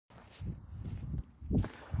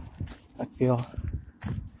I feel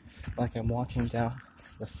like I'm walking down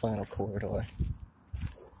the final corridor.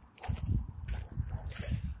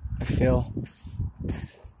 I feel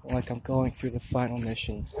like I'm going through the final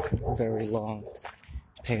mission of a very long,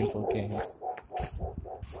 painful game.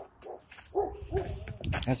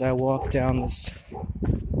 As I walk down this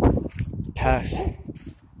path,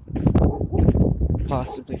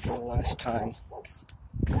 possibly for the last time,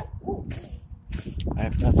 I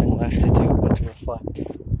have nothing left to do but to reflect.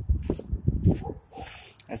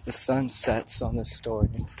 As the sun sets on this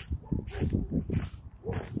story,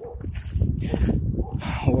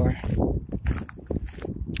 or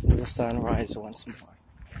will the sun rise once more?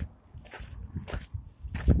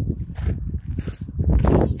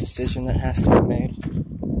 It's a decision that has to be made.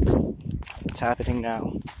 It's happening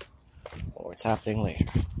now, or it's happening later.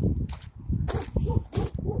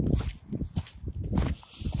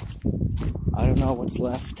 I don't know what's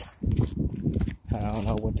left. I don't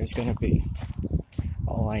know what there's gonna be.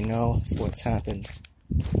 All I know is what's happened.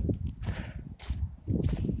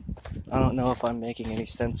 I don't know if I'm making any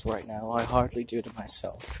sense right now. I hardly do to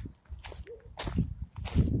myself.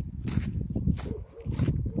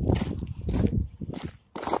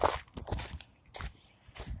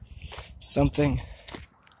 Something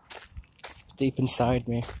deep inside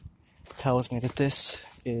me tells me that this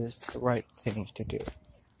is the right thing to do.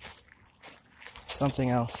 Something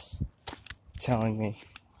else telling me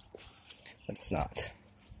that it's not.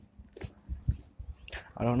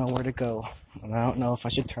 I don't know where to go, and I don't know if I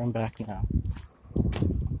should turn back now.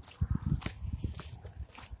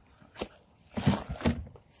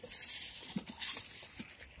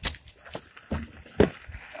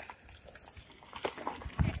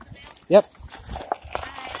 Yep.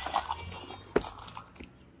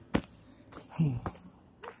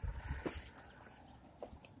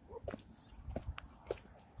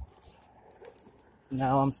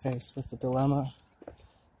 Now I'm faced with the dilemma.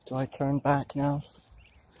 Do I turn back now?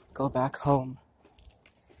 Go back home?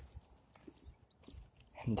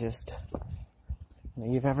 And just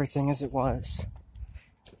leave everything as it was?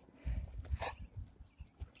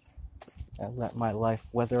 And let my life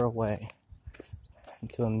wither away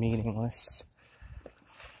into a meaningless,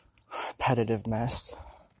 repetitive mess?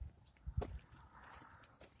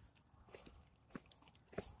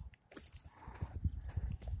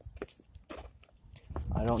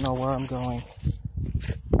 I don't know where I'm going.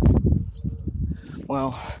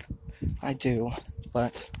 Well, I do,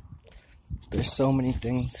 but there's so many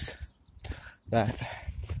things that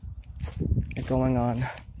are going on.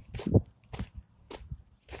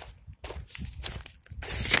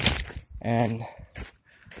 And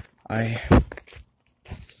I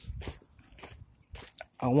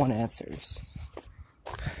want answers.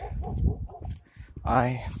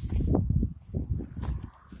 I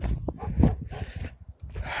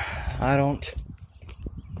don't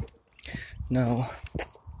know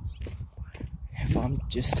if I'm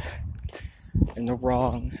just in the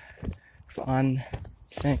wrong, if I'm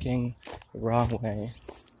thinking the wrong way,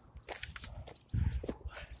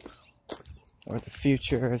 or the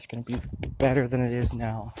future is going to be better than it is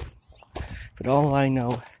now. But all I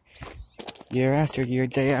know, year after year,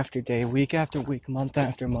 day after day, week after week, month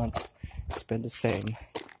after month, it's been the same.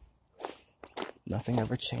 Nothing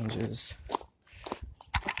ever changes.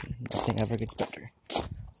 Nothing ever gets better.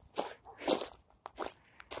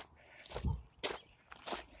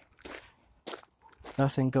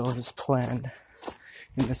 Nothing goes as planned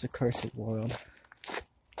in this accursed world.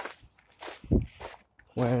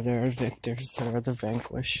 Where there are victors, there are the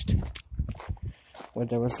vanquished. Where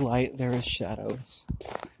there was light, there is shadows.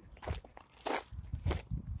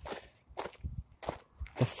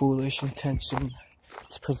 The foolish intention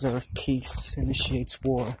to preserve peace initiates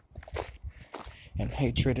war, and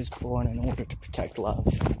hatred is born in order to protect love.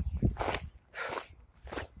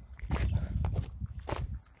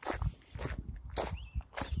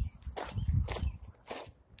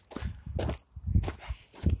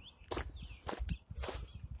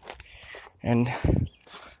 And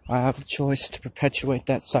I have the choice to perpetuate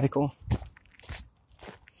that cycle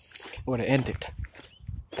or to end it.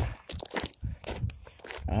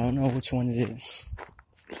 I don't know which one it is.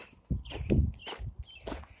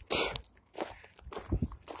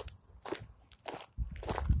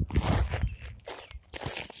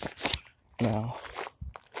 Now,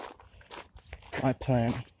 my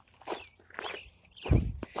plan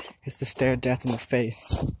is to stare death in the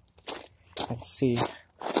face and see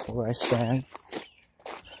where I stand,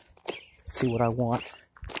 see what I want,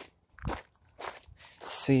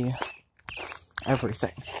 see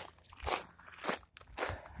everything.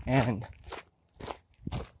 And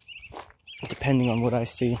depending on what I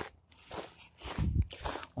see,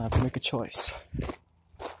 I have to make a choice.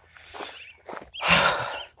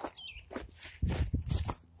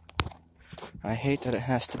 I hate that it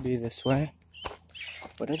has to be this way,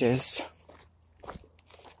 but it is.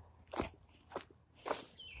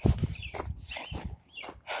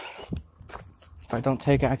 If I don't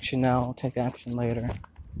take action now, I'll take action later.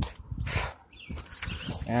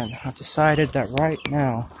 And I've decided that right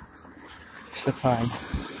now is the time.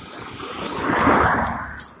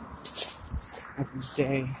 Every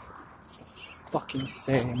day it's the fucking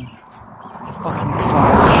same. It's a fucking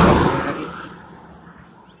clown show already.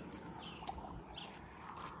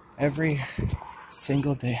 Every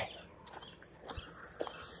single day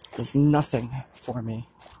does nothing for me.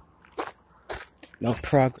 No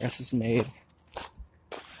progress is made.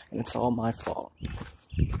 And it's all my fault.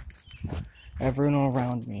 Everyone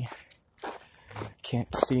around me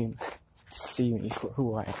can't see me for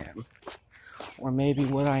who I am. Or maybe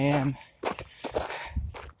what I am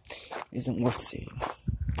isn't worth seeing.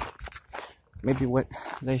 Maybe what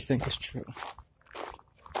they think is true.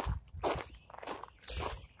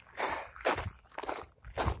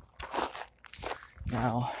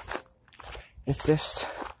 Now, if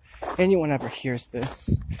anyone ever hears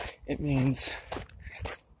this, it means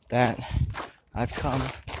that I've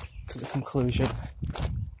come to the conclusion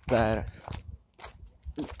that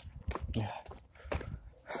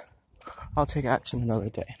I'll take action another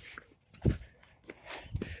day.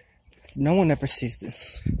 If no one ever sees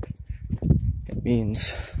this, it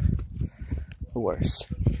means the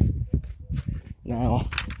worst. Now,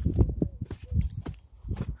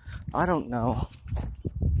 I don't know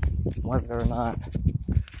whether or not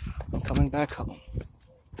I'm coming back home.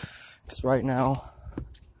 Because right now, I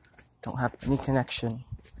don't have any connection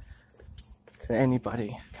to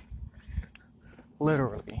anybody.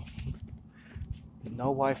 Literally. No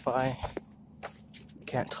Wi-Fi.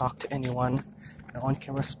 Can't talk to anyone. No one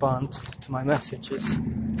can respond to my messages.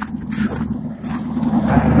 And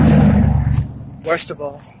worst of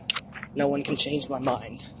all, no one can change my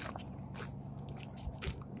mind.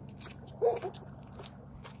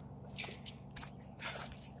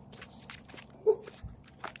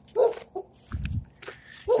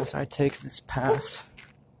 As I take this path,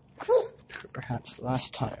 for perhaps the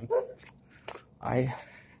last time, I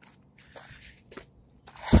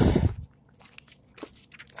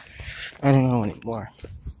don't know anymore.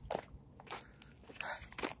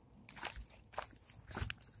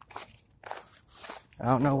 I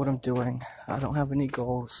don't know what I'm doing. I don't have any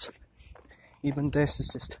goals. Even this is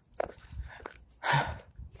just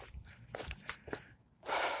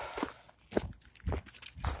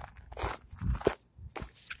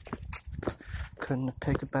couldn't have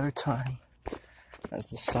picked a better time as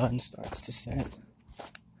the sun starts to set.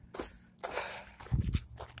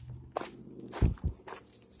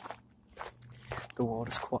 The world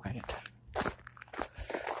is quiet.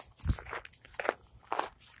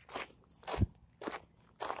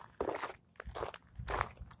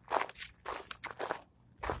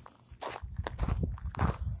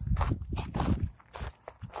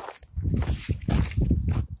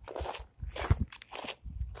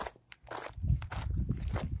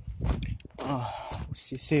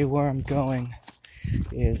 You see, where I'm going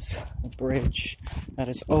is a bridge that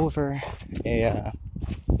is over an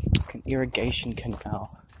irrigation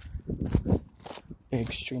canal.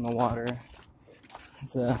 Big stream of water.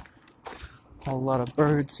 There's a whole lot of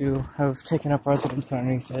birds who have taken up residence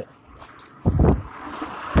underneath it. And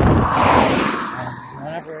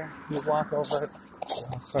whenever you walk over it,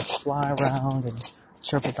 they'll start to fly around and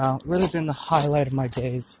chirp about. Really been the highlight of my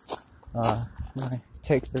days when I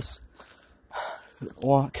take this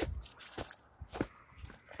walk.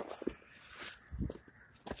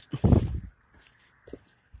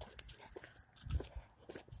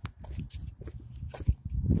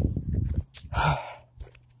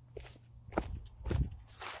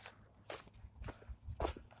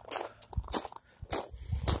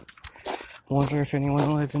 Wonder if anyone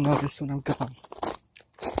will even notice when I'm gone.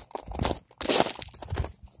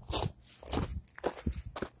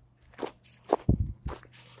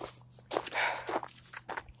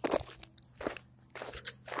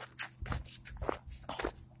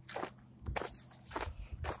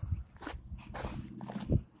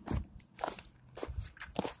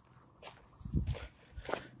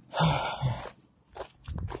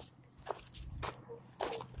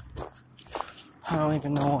 I don't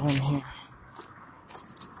even know why I'm here.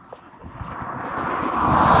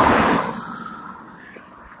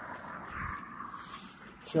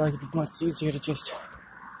 I feel like it'd be much easier to just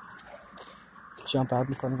jump out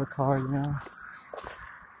in front of a car, you know?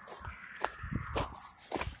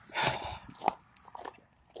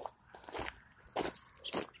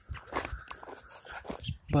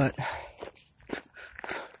 But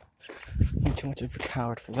I'm too much of a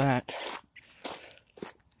coward for that.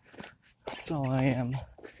 That's all I am.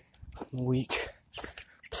 Weak,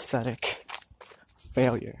 pathetic,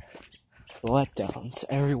 failure, letdown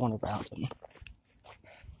to everyone around him.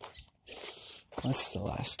 This is the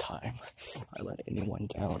last time I let anyone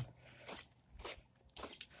down.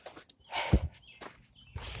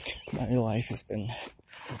 My life has been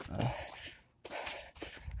a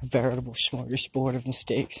veritable smorgasbord of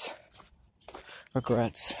mistakes,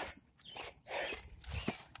 regrets,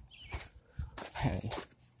 and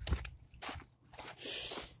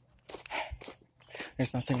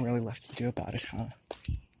there's nothing really left to do about it, huh?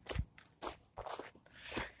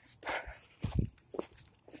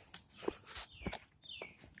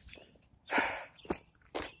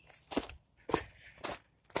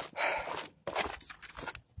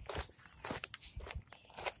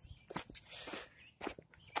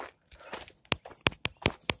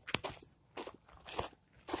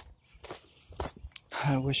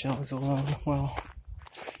 I wish I was alone. Well,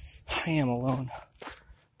 I am alone.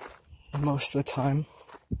 Most of the time.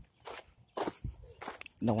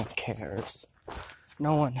 No one cares.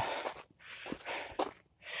 No one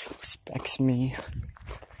respects me.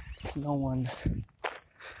 No one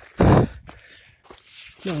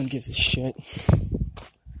gives a shit.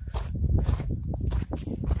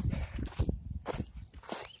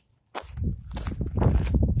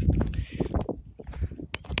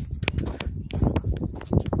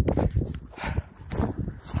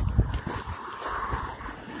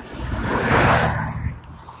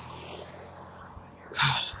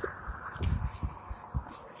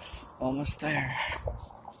 Almost there.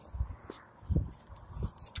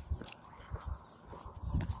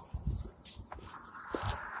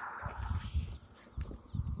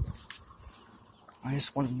 I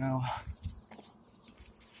just want to know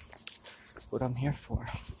what I'm here for.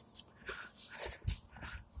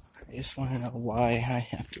 I just want to know why I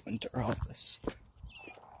have to endure all this.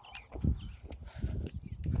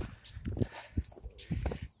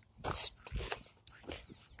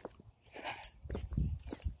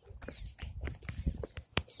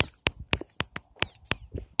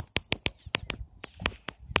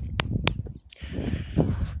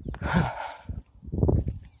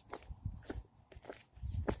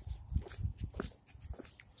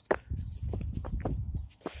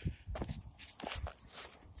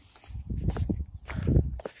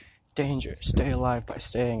 Danger, stay alive by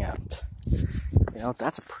staying out. You know,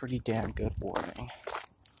 that's a pretty damn good warning.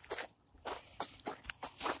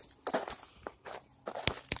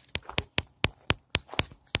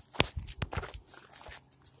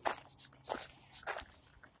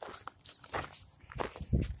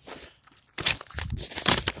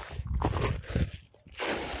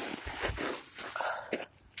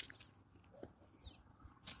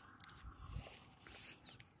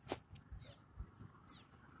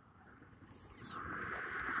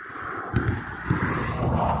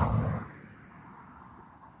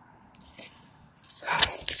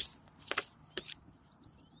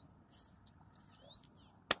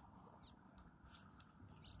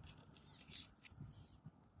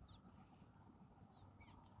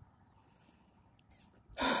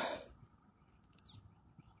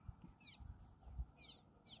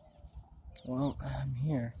 Well, I'm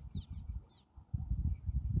here.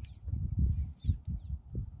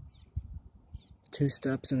 Two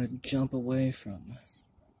steps and a jump away from.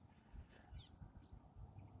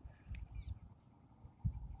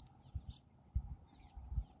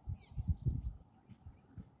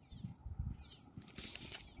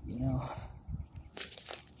 You know.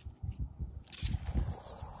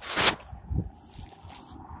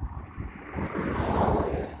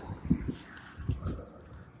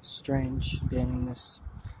 Strange being in this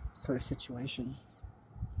sort of situation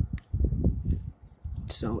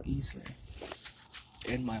so easily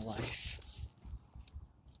in my life.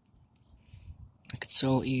 I could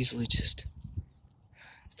so easily just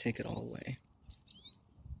take it all away.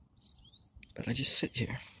 But I just sit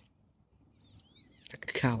here like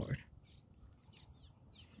a coward.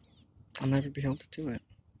 I'll never be able to do it.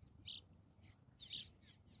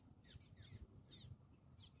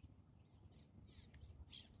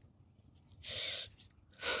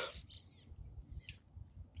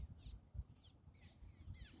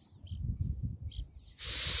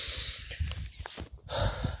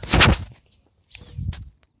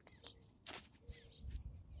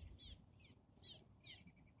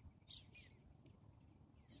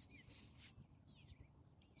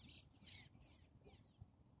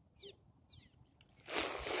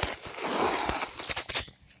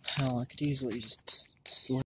 Hell, I could easily just